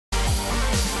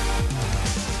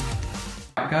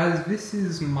Guys, this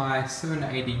is my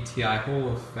 780 Ti Hall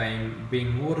of Fame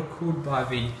being water cooled by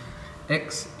the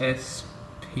XSPC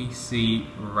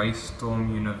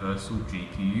Raystorm Universal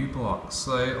GPU block.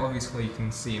 So obviously you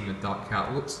can see in the dark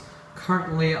outlets.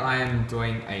 Currently I am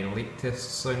doing a leak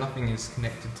test, so nothing is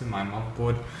connected to my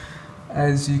motherboard.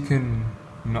 As you can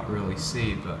not really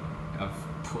see, but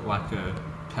I've put like a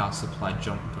power supply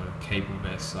jumper cable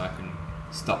there so I can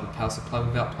start the power supply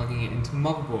without plugging it into the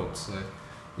motherboard. So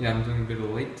yeah, I'm doing a bit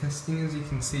of leak testing. As you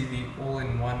can see, the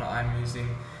all-in-one I'm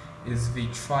using is the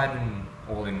Triton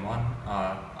all-in-one.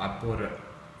 I bought it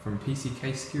from PC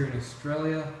Case here in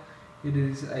Australia. It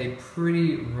is a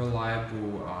pretty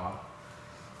reliable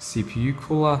CPU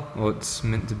cooler, or it's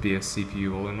meant to be a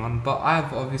CPU all-in-one, but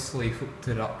I've obviously hooked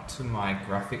it up to my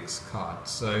graphics card.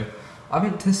 So I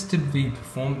haven't tested the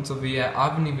performance of it yet. I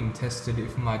haven't even tested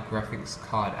if my graphics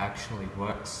card actually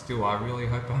works still. I really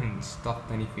hope I haven't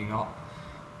stuffed anything up.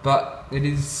 But it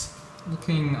is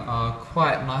looking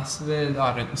quite nice there.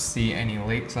 I don't see any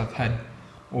leaks. I've had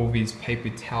all these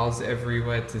paper towels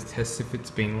everywhere to test if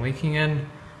it's been leaking in.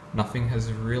 Nothing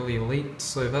has really leaked,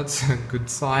 so that's a good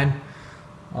sign.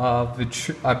 I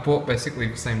bought basically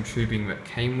the same tubing that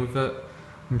came with it.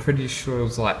 I'm pretty sure it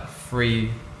was like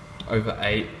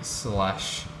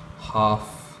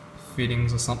 3/8/half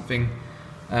fittings or something.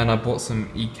 And I bought some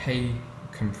EK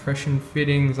compression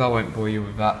fittings. I won't bore you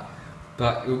with that.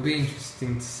 But it will be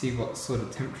interesting to see what sort of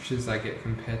temperatures I get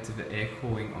compared to the air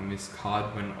cooling on this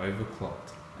card when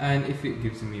overclocked, and if it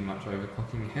gives me much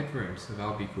overclocking headroom, so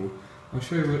that'll be cool. I'll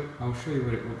show you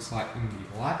what it looks like in the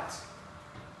light.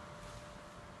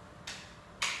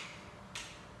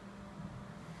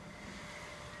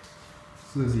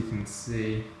 So as you can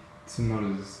see, it's not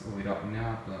as lit up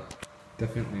now, but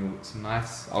definitely looks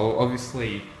nice. I'll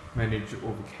obviously manage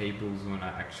all the cables when I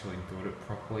actually build it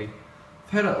properly.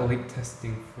 I've had a leak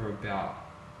testing for about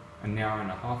an hour and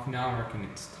a half now. I reckon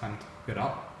it's time to hook it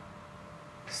up.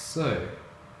 So,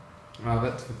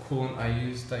 that's the coolant I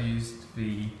used. I used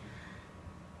the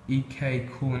EK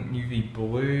coolant UV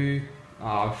blue.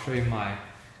 I'll show you my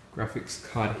graphics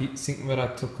card heatsink that I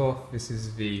took off. This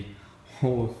is the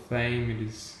Hall of Fame. It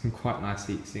is quite nice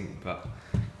heatsink, but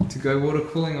to go water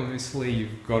cooling, obviously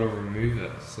you've got to remove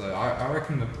it. So I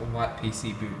reckon the white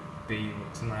PCB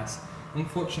looks nice.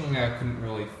 Unfortunately, I couldn't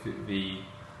really fit the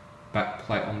back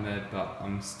plate on there, but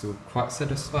I'm still quite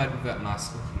satisfied with that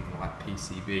nice looking white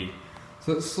PCB.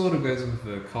 So it sort of goes with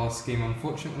the colour scheme.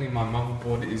 Unfortunately, my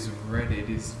motherboard is red. It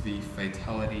is the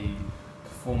Fatality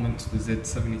Performance for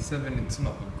Z77. It's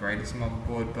not the greatest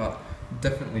motherboard, but it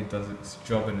definitely does its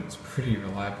job, and it's pretty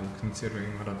reliable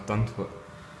considering what I've done to it.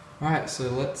 Alright, so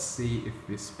let's see if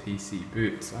this PC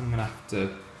boots. I'm going to have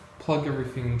to plug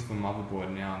everything into the motherboard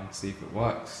now and see if it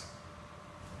works.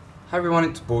 Hi everyone,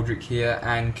 it's Baldrick here,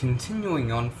 and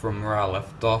continuing on from where I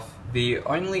left off, the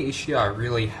only issue I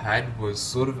really had was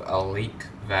sort of a leak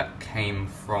that came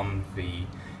from the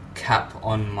cap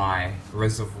on my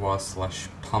reservoir slash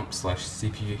pump slash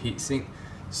CPU heatsink.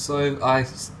 So I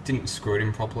didn't screw it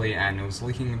in properly and it was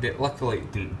leaking a bit. Luckily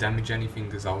it didn't damage anything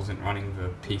because I wasn't running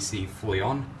the PC fully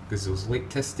on because it was leak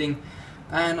testing,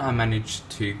 and I managed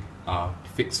to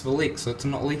fix the leak so it's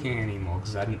not leaking anymore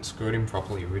because I didn't screw it in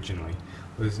properly originally,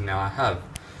 whereas now I have.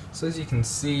 So as you can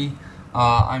see,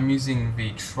 I'm using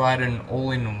the Triton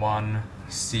all-in-one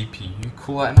CPU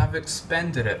cooler, and I've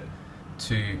expanded it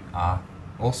to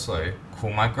also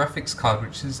cool my graphics card,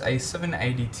 which is a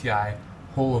 780 Ti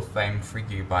Hall of Fame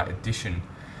 3GB edition.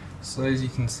 So as you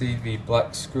can see, the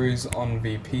black screws on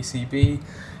the PCB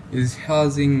is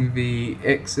housing the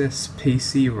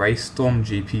XSPC Raystorm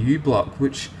GPU block,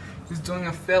 which is doing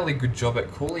a fairly good job at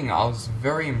cooling. I was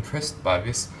very impressed by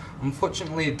this.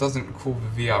 Unfortunately, it doesn't cool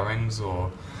the VRMs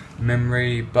or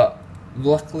memory, but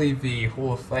luckily the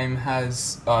Hall of Fame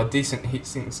has decent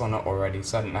heatsinks on it already,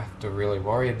 so I didn't have to really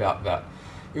worry about that.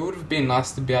 It would have been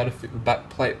nice to be able to fit the back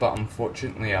plate, but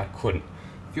unfortunately I couldn't.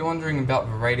 If you're wondering about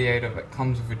the radiator that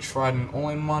comes with a Triton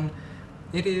all-in-one,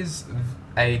 it is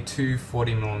a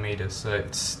 240mm, so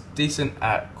it's decent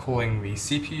at cooling the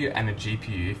CPU and a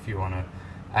GPU if you want to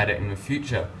add it in the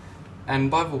future. And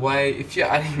by the way, if you're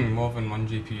adding more than one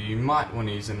GPU, you might want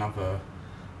to use another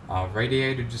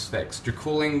radiator just for extra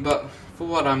cooling, but for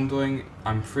what I'm doing,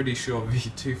 I'm pretty sure the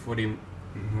 240mm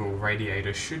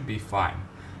radiator should be fine.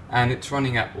 And it's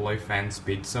running at low fan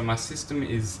speed, so my system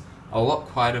is a lot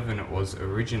quieter than it was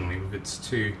originally with its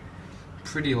two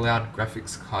pretty loud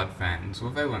graphics card fans.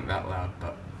 Well, they weren't that loud,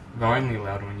 but they're only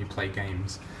loud when you play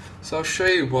games. So I'll show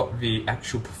you what the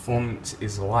actual performance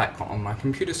is like on my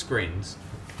computer screens.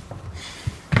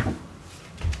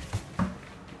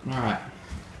 Alright,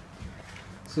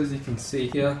 so as you can see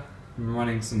here, I'm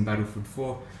running some Battlefield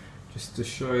 4 just to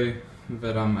show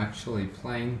that I'm actually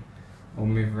playing. I'll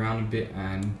move around a bit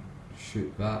and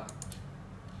shoot that.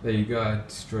 There you go, I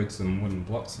destroyed some wooden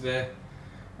blocks there.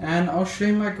 And I'll show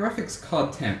you my graphics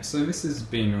card temp. So this has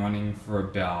been running for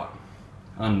about,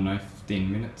 I don't know,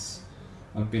 15 minutes.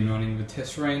 I've been running the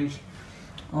test range.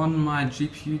 On my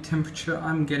GPU temperature,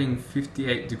 I'm getting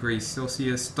 58 degrees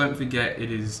Celsius. Don't forget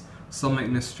it is summer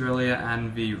in Australia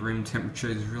and the room temperature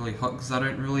is really hot because I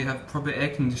don't really have proper air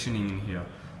conditioning in here.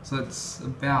 So it's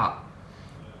about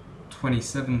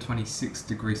 27-26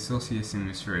 degrees Celsius in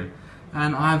this room.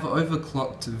 And I've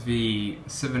overclocked the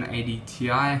 780 Ti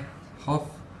HOF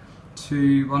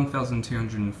to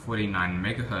 1249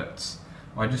 megahertz.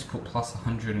 I just put plus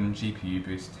 100 and GPU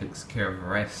boost takes care of the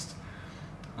rest.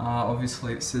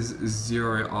 Obviously it says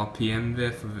 0 RPM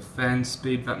there for the fan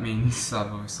speed. That means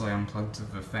I've obviously unplugged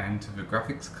the fan to the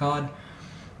graphics card.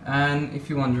 And if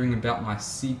you're wondering about my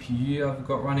CPU I've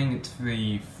got running, it's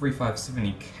the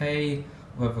 3570K.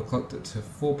 I've overclocked it to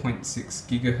 4.6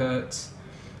 gigahertz.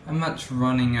 And that's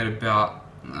running at about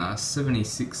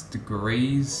 76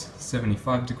 degrees,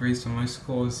 75 degrees for most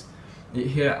cores. It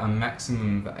hit a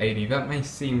maximum of 80. That may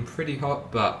seem pretty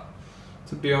hot, but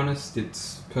to be honest,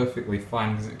 it's perfectly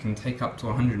fine because it can take up to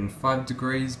 105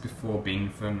 degrees before being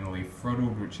thermally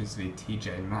throttled, which is the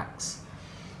TJ Max.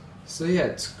 So yeah,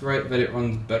 it's great that it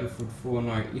runs Battlefield 4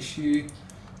 no issue.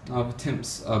 The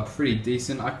temps are pretty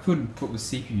decent. I could put the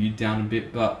CPU down a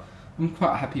bit, but I'm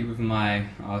quite happy with my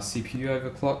CPU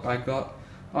overclock I got.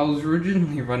 I was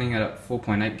originally running it at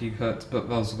 4.8 GHz, but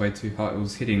that was way too hot. It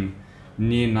was hitting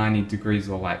near 90 degrees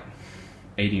or like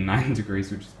 89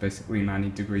 degrees, which is basically 90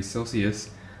 degrees Celsius.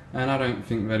 And I don't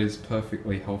think that is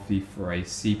perfectly healthy for a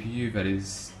CPU that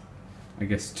is, I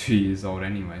guess, 2 years old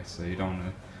anyway, so you don't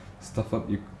want to stuff up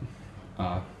your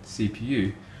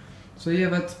CPU. So yeah,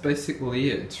 that's basically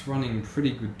it. It's running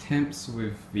pretty good temps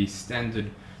with the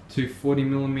standard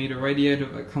 240mm radiator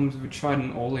that comes with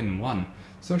Triton all-in-one.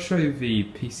 So I'll show you the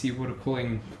PC water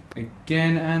cooling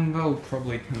again, and that'll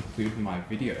probably conclude my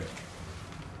video.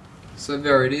 So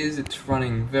there it is, it's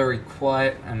running very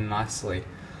quiet and nicely.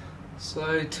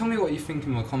 So tell me what you think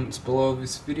in the comments below of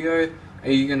this video.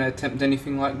 Are you going to attempt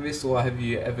anything like this, or have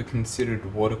you ever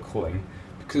considered water cooling?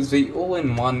 Because the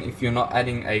all-in-one, if you're not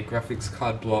adding a graphics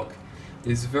card block,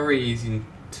 is very easy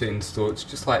to install. It's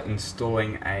just like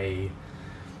installing a,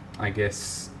 I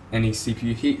guess, any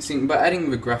CPU heatsink, but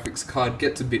adding the graphics card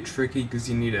gets a bit tricky because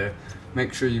you need to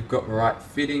make sure you've got the right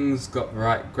fittings, got the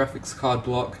right graphics card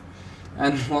block,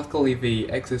 and luckily the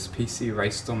XSPC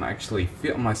Raystorm actually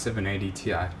fit on my 780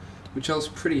 Ti, which I was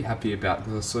pretty happy about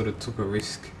because I sort of took a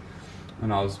risk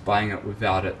when I was buying it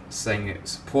without it saying it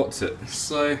supports it.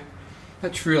 So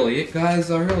that's really it,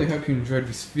 guys. I really hope you enjoyed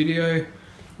this video.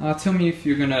 Tell me if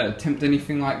you're going to attempt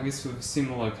anything like this with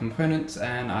similar components,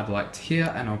 and I'd like to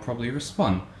hear, and I'll probably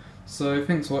respond. So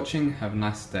thanks for watching, have a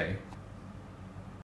nice day.